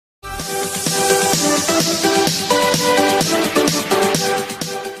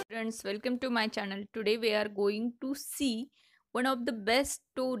friends, welcome to my channel. Today we are going to see one of the best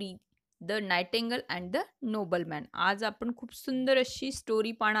story, The Nightingale and the Nobleman. आज आपण खूप सुंदर अशी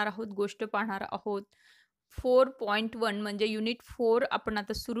story पाहणार आहोत, गोष्ट पाहणार आहोत. 4.1 म्हणजे युनिट 4 आपण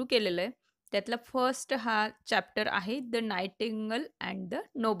आता सुरू केलेलं आहे. त्यातला फर्स्ट हा चॅप्टर आहे द नायटिंगल अँड द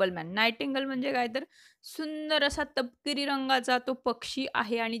नोबलमॅन. नायटिंगल म्हणजे काय तर सुंदर असा तपकिरी रंगाचा तो पक्षी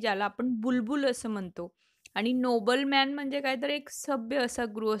आहे आणि ज्याला आपण बुलबुल असं म्हणतो. आणि नोबल मॅन म्हणजे काय तर एक सभ्य असा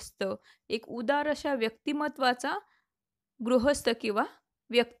गृहस्थ, एक उदार अशा व्यक्तिमत्वाचा गृहस्थ किंवा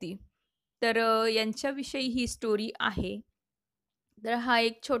व्यक्ती. तर यांच्याविषयी ही स्टोरी आहे. तर हा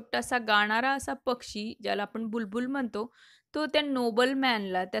एक छोटासा गाणारा असा पक्षी ज्याला आपण बुलबुल म्हणतो, तो त्या नोबल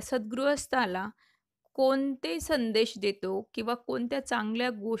मॅनला, त्या सद्गृहस्थाला कोणते संदेश देतो किंवा कोणत्या चांगल्या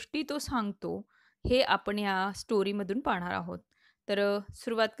गोष्टी तो सांगतो, हे आपण या स्टोरीमधून पाहणार आहोत. तर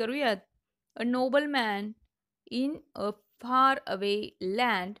सुरुवात करूयात. अ Nobel man in a far away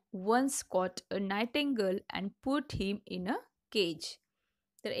land once caught a Nightingale and put him in a cage.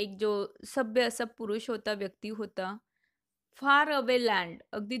 तर एक जो सभ्य असा पुरुष होता, व्यक्ती होता. फार अवे लँड,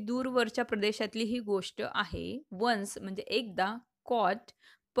 अगदी दूरवरच्या प्रदेशातली ही गोष्ट आहे. वन्स म्हणजे एकदा, कॉट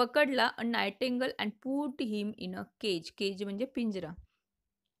पकडला, अ Nightingale and put him in a cage. Kaij म्हणजे पिंजरा.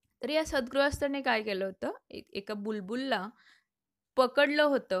 तर या सद्गृहस्थाने काय केलं होतं, एका बुलबुलला पकडलं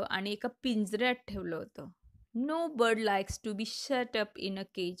होतं आणि एका पिंजऱ्यात ठेवलं होतं. No bird likes to be shut up in a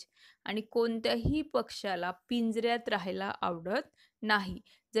cage. आणि कोणत्याही पक्ष्याला पिंजऱ्यात राहायला आवडत नाही.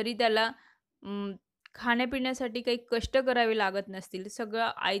 जरी त्याला खाण्यापिण्यासाठी काही कष्ट करावे लागत नसतील,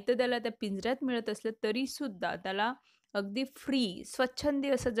 सगळं आयतं त्याला त्या पिंजऱ्यात मिळत असलं तरीसुद्धा त्याला अगदी फ्री, स्वच्छंदी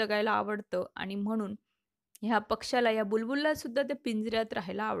असं जगायला आवडतं आणि म्हणून ह्या पक्षाला, या बुलबुलला सुद्धा त्या पिंजऱ्यात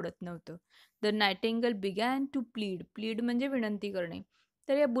राहायला आवडत नव्हतं. The नायटिंगल begin to plead. Plead म्हणजे विनंती करणे.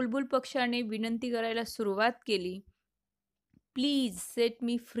 तर या बुलबुल पक्षाने विनंती करायला सुरुवात केली. Please set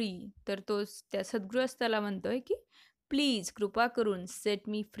me free. तर तो त्या सद्गृहस्थाला म्हणतोय की प्लीज, कृपा करून, सेट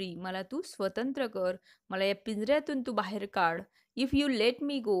मी फ्री, मला तू स्वतंत्र कर, मला या पिंजऱ्यातून तू बाहेर काढ. इफ यू लेट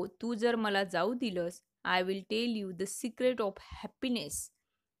मी गो, तू जर मला जाऊ दिलंस, I will tail you the secret of happiness.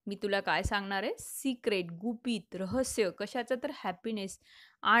 मी तुला काय सांगणार आहे? सिक्रेट, गुपित, रहस्य. कशाचं? तर हॅपीनेस,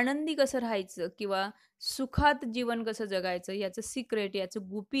 आनंदी कसं राहायचं किंवा सुखात जीवन कसं जगायचं, याचं सिक्रेट, याचं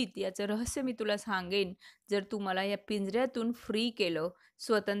गुपित, याचं रहस्य मी तुला सांगेन, जर तू मला या पिंजऱ्यातून फ्री केलं,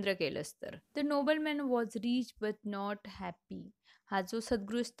 स्वतंत्र केलंस तर. The nobleman was rich but not happy. हा जो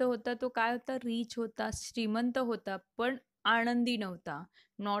सद्गृहस्थ होता तो काय होता? रिच होता, श्रीमंत होता, पण आनंदी नव्हता.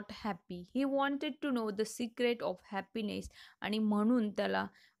 Not happy. He wanted to know the secret of happiness. आणि म्हणून त्याला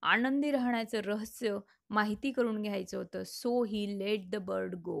आनंदी राहण्याचं रहस्य माहिती करून घ्यायचं होतं. So he let the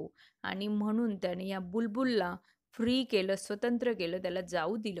bird गो. आणि म्हणून त्याने या बुलबुलला फ्री केलं, स्वतंत्र केलं, त्याला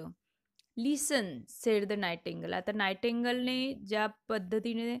जाऊ दिलं. लिसन, सेड द नायटिंगल. आता नायटिंगलने ज्या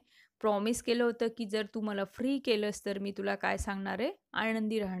पद्धतीने प्रॉमिस केलं होतं की जर तू मला फ्री केलंस तर मी तुला काय सांगणार आहे?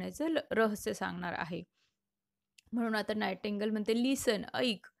 आनंदी राहण्याचं रहस्य सांगणार आहे. म्हणून आता नायटिंगल म्हणते, लिसन,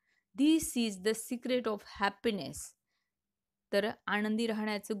 ऐक, this is the secret of happiness. तर आनंदी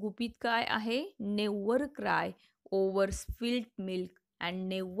राहण्याचं गुपित काय आहे? Never cry over spilt milk and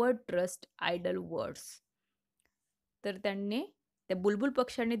never trust idle words. तर त्यांनी, त्या बुलबुल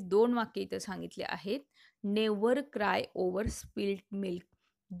पक्षाने 2 वाक्य इथं सांगितले आहेत. Never cry over spilt milk.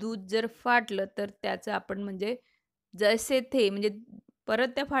 दूध जर फाटलं तर त्याचं आपण म्हणजे जसे थे म्हणजे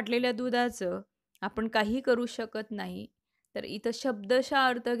परत त्या फाटलेल्या दुधाचं आपण काही करू शकत नाही. तर इथं शब्दशः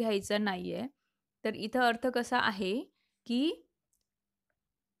अर्थ घ्यायचा नाहीये. तर इथं अर्थ कसा आहे की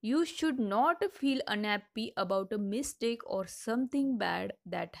you should not feel unhappy about a mistake or something bad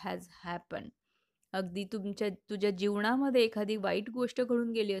that has happen. अगदी तुझ्या जीवनामध्ये एखादी वाईट गोष्ट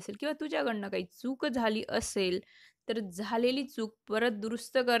घडून गेली असेल किंवा तुझ्याकडनं काही चूक झाली असेल, तर झालेली चूक परत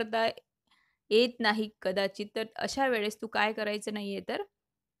दुरुस्त करता येत नाही कदाचित. तर अशा वेळेस तू काय करायचं नाहीये, तर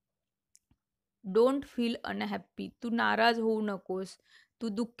डोंट फील अनहॅप्पी. तू नाराज होऊ नकोस, तू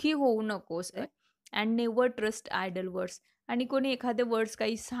दुःखी होऊ नकोस. And never trust idle words. आणि कोणी एखादे वर्ड्स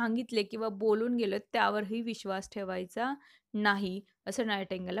काही सांगितले किंवा बोलून गेलं त्यावरही विश्वास ठेवायचा नाही, असं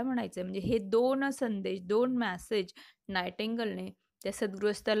नायटिंगलला म्हणायचं. म्हणजे हे 2 संदेश, 2 मॅसेज नायटिंगलने त्या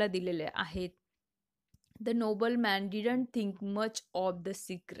सद्गृहस्थाला दिलेले आहेत. The Nobel man didn't think much of the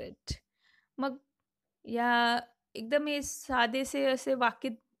secret. मग या एकदम हे साधेसे असे वाक्य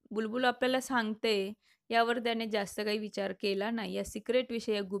बुलबुल आपल्याला सांगते, यावर त्याने जास्त काही विचार केला नाही. या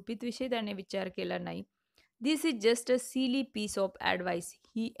सिक्रेटविषयी, या गुपितविषयी त्याने विचार केला नाही. दिस is just a silly piece of advice,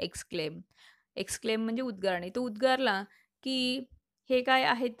 he exclaim. Exclaim म्हणजे उद्गारणे. तो उद्गारला की हे काय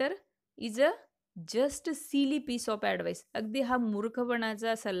आहे, तर is a just silly piece of advice. अगदी हा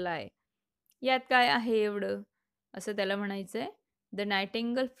मूर्खपणाचा सल्ला आहे. यात काय आहे एवढं? असं त्याला म्हणायचं आहे. The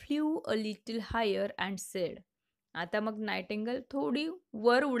नायटिंगल flu a little higher and sed. आता मग नायटिंगल थोडी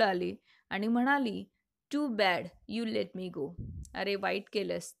वर उडाली आणि म्हणाली, to bad you let me गो. अरे वाईट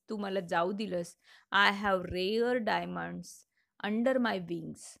केलंस, तू मला जाऊ दिलंस. I have rare diamonds under my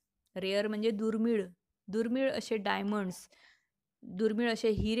wings. Rare म्हणजे दुर्मिळ, दुर्मिळ असे डायमंड्स, दुर्मिळ असे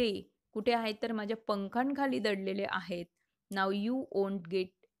हिरे कुठे आहेत तर माझ्या पंखांखाली दडलेले आहेत. नाव you ओंट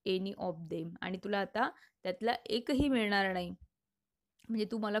get any of them. आणि तुला आता त्यातला एकही मिळणार नाही. म्हणजे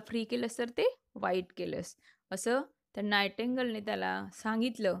तू मला फ्री केलंस तर ते वाईट केलंस, असं त्या नायटिंगलने त्याला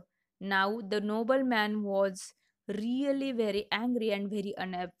सांगितलं. नाव the Nobel man was really very angry and very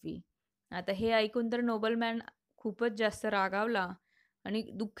unhappy. आता हे ऐकून तर नोबल मॅन खूपच जास्त रागावला आणि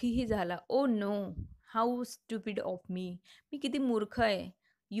दुःखीही झाला. Oh no, how stupid of me. मी किती मूर्ख आहे.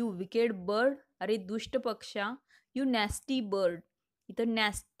 You wicked bird. अरे दुष्ट पक्षा. You nasty bird. इथं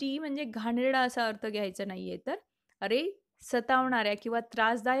नॅस्टी म्हणजे घाणेरडा असा अर्थ घ्यायचा नाहीये, तर अरे सतावणाऱ्या किंवा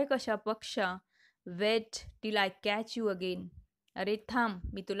त्रासदायक अशा पक्षा. Weight till I catch you again. अरे थांब,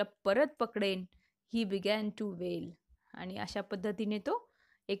 मी तुला परत पकडेन. ही बिगॅन टू वेल. आणि अशा पद्धतीने तो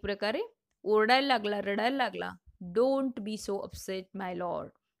एक प्रकारे ओरडायला लागला, रडायला लागला. Don't be so upset my Lord.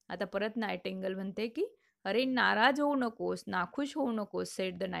 आता परत नायटिंगल म्हणते की अरे नाराज होऊ नकोस, नाखुश होऊ नकोस,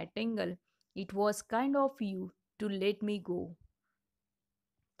 sed the नायटिंगल. It was kind of you to let me गो.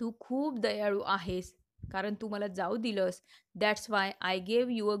 तू खूप दयाळू आहेस, कारण तू मला जाऊ दिलंस. That's why I gave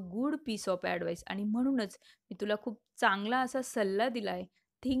you a good piece of advice. आणि म्हणूनच मी तुला खूप चांगला असा सल्ला दिलाय.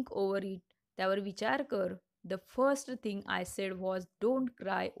 Think over it. त्यावर विचार कर. The first thing I said was don't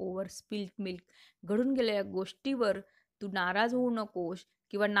cry over spilled milk. घडून गेलेल्या गोष्टीवर तू नाराज होऊ नकोस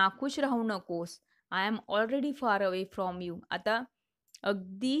किंवा नाखुश राहू नकोस. I am already far away from you. आता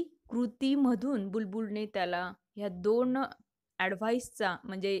अगदी कृतीमधून बुलबुलने त्याला ह्या दोन ॲडव्हाइसचा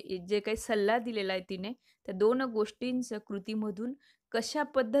म्हणजे जे काही सल्ला दिलेला आहे तिने, त्या दोन गोष्टींचं कृतीमधून कशा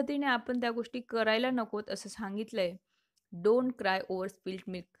पद्धतीने आपण त्या गोष्टी करायला नकोत असं सांगितलंय. Don't cry over spilled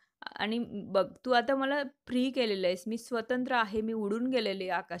milk. आणि बघ, तू आता मला फ्री केलेलं आहेस, मी स्वतंत्र आहे, मी उडून गेलेले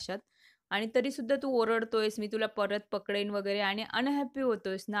आहे आकाशात, आणि तरीसुद्धा तू ओरडतोयस, मी तुला परत पकडेन वगैरे, आणि अनहॅपी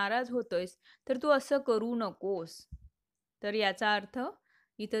होतोयस, नाराज होतोयस. तर तू असं करू नकोस. तर याचा अर्थ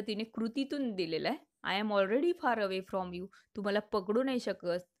इथं तिने कृतीतून दिलेला आहे. I am already far away from you. तू मला पकडू नाही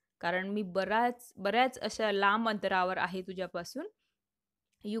शकत, कारण मी बऱ्याच अशा लांब अंतरावर आहे तुझ्यापासून.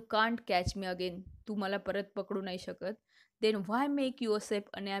 You can't catch me again. तू मला परत पकडू नाही शकत. Then why make your self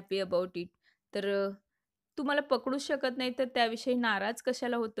unhappy about it. तर तू मला पकडूच शकत नाही, तर त्याविषयी नाराज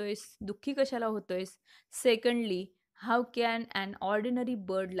कशाला होतोयस, दुःखी कशाला होतोयस. Secondly, how can and ordinary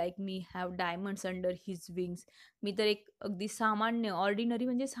bird like me have diamonds under his wings. मी तर एक अगदी सामान्य, ऑर्डिनरी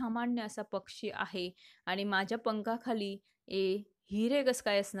म्हणजे सामान्य असा पक्षी आहे, आणि माझ्या पंखाखाली हिरे कसं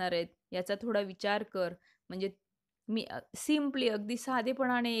काय असणार आहेत, याचा थोडा विचार कर. म्हणजे मी सिम्पली अगदी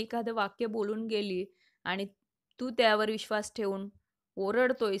साधेपणाने एखादं वाक्य बोलून गेली, आणि तू त्यावर विश्वास ठेवून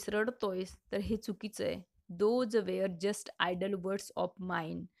ओरडतोयस, रडतोयस, तर हे चुकीचं आहे. Those wear just idle words of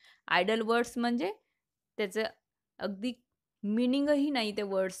mind. Idle words म्हणजे त्याचं अगदी मिनिंगही नाही त्या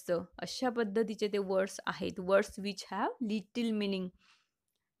वर्ड्सचं. अशा पद्धतीचे ते वर्ड्स आहेत. Words which have little meaning.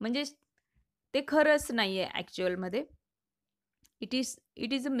 म्हणजे ते खरंच नाही आहे ॲक्च्युअलमध्ये.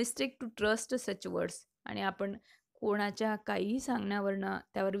 It is a mistake to trust such words. आणि आपण कोणाच्या काहीही सांगण्यावरनं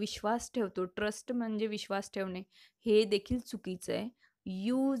त्यावर विश्वास ठेवतो. ट्रस्ट म्हणजे विश्वास ठेवणे, हे देखील चुकीचं आहे.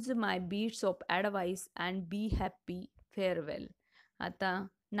 Use my beats of advice and be happy. Farewell. आता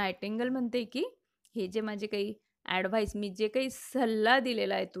नायटिंगल म्हणते की हे जे माझे काही ॲडव्हाइस, मी जे काही सल्ला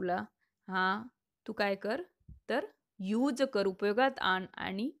दिलेला आहे तुला, हां, तू काय कर, तर यूज कर, उपयोगात आण,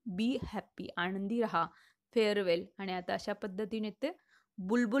 आणि बी हॅप्पी, आनंदी राहा. फेअरवेल. आणि आता अशा पद्धतीने ते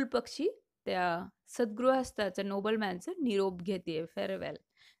बुलबुल पक्षी त्या सद्गृहस्थाचं, नोबलमॅनचं निरोप घेते. Farewell.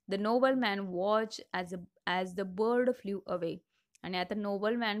 The Nobel man watch as the bird flu away. आणि आता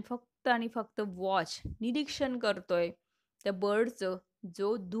नोबलमॅन फक्त आणि फक्त वॉच, निरीक्षण करतोय त्या बर्डचं,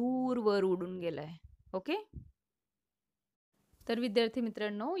 जो दूरवर उडून गेलाय. ओके. तर विद्यार्थी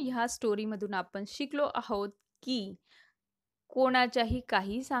मित्रांनो, ह्या स्टोरीमधून आपण शिकलो आहोत की कोणाच्याही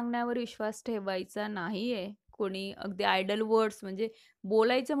काही सांगण्यावर विश्वास ठेवायचा नाहीये. कोणी अगदी आयडल वर्ड्स म्हणजे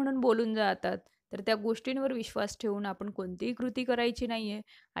बोलायचं म्हणून बोलून जातात, तर त्या गोष्टींवर विश्वास ठेवून आपण कोणतीही कृती करायची नाहीये.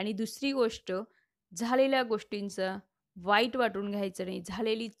 आणि दुसरी गोष्ट, झालेल्या गोष्टींचा वाईट वाटून घ्यायचं नाही.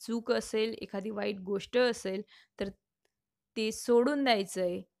 झालेली चूक असेल, एखादी वाईट गोष्ट असेल, तर ते सोडून द्यायचं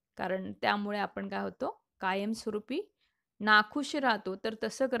आहे. कारण त्यामुळे आपण काय होतो, कायमस्वरूपी नाखुश राहतो. तर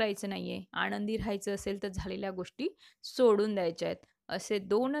तसं करायचं नाहीये. आनंदी राहायचं असेल तर झालेल्या गोष्टी सोडून द्यायच्या आहेत. असे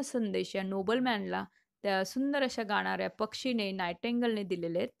 2 संदेश या नोबलमॅनला त्या सुंदर अशा गाणाऱ्या पक्षीने, नायटिंगलने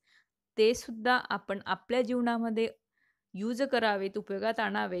दिलेले आहेत. ते सुद्धा आपण आपल्या जीवनामध्ये यूज करावेत, उपयोगात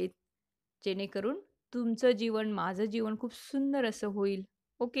आणावेत, जेणेकरून तुमचं जीवन, माझं जीवन खूप सुंदर असं होईल.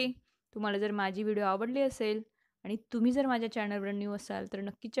 ओके. तुम्हाला जर माझी व्हिडिओ आवडली असेल आणि तुम्ही जर माझ्या चॅनलवर न्यू असाल, तर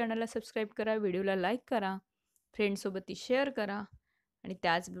नक्की चॅनलला सबस्क्राईब करा, व्हिडिओला लाईक करा, फ्रेंड्ससोबत ती शेअर करा आणि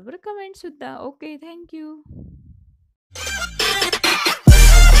त्याचबरोबर कमेंटसुद्धा. Okay, thank you.